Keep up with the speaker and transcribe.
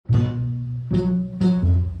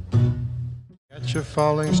Get your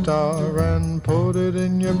falling star and put it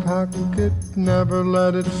in your pocket, never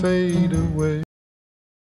let it fade away.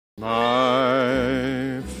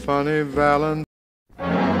 My funny Valentine.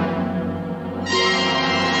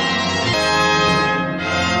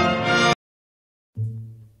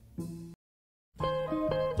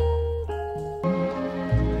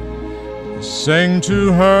 Sing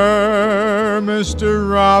to her, Mr.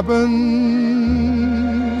 Robin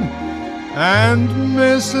and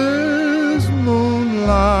Mrs.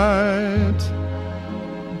 Moonlight,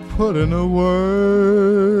 put in a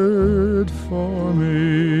word for me.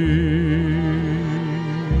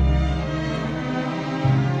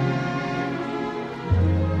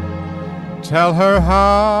 Tell her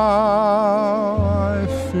how I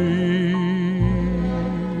feel.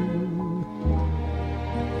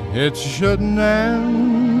 It shouldn't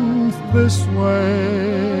end this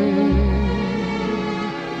way,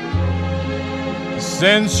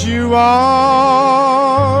 since you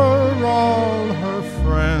are all her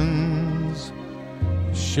friends.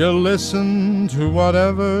 She'll listen to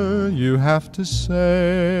whatever you have to say.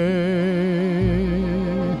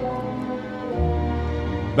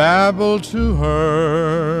 Babble to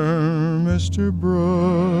her, Mr.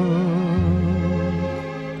 Brooks.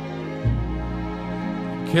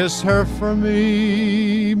 Kiss her for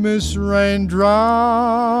me, Miss Raindrop,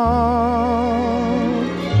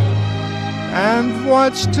 and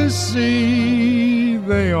watch to see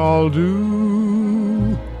they all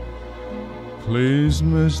do. Please,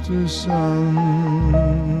 Mr. Sun.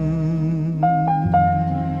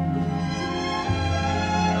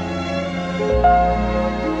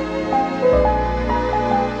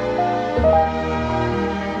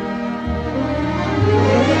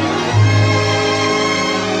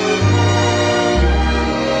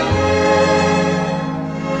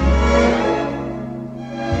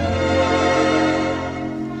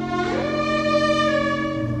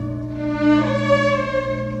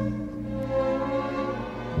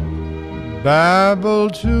 Babble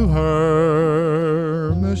to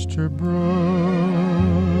her, Mr. Brooke.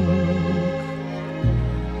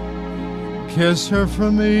 Kiss her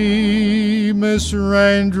for me, Miss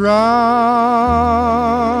Raindrop,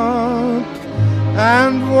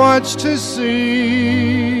 and watch to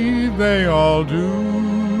see they all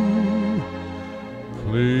do.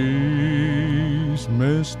 Please,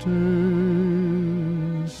 Mr.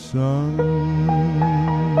 Sun.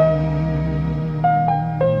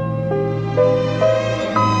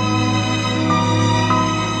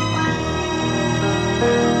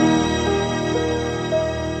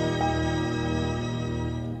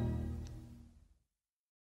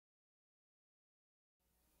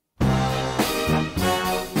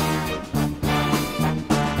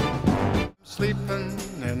 Sleeping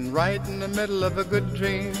and right in the middle of a good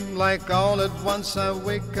dream, like all at once I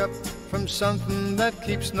wake up from something that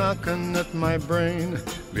keeps knocking at my brain.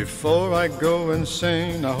 Before I go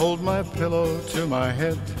insane, I hold my pillow to my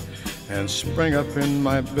head and spring up in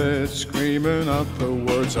my bed, screaming out the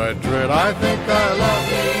words I dread. I think I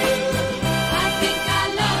love you. I think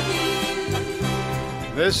I love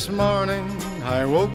you. This morning I woke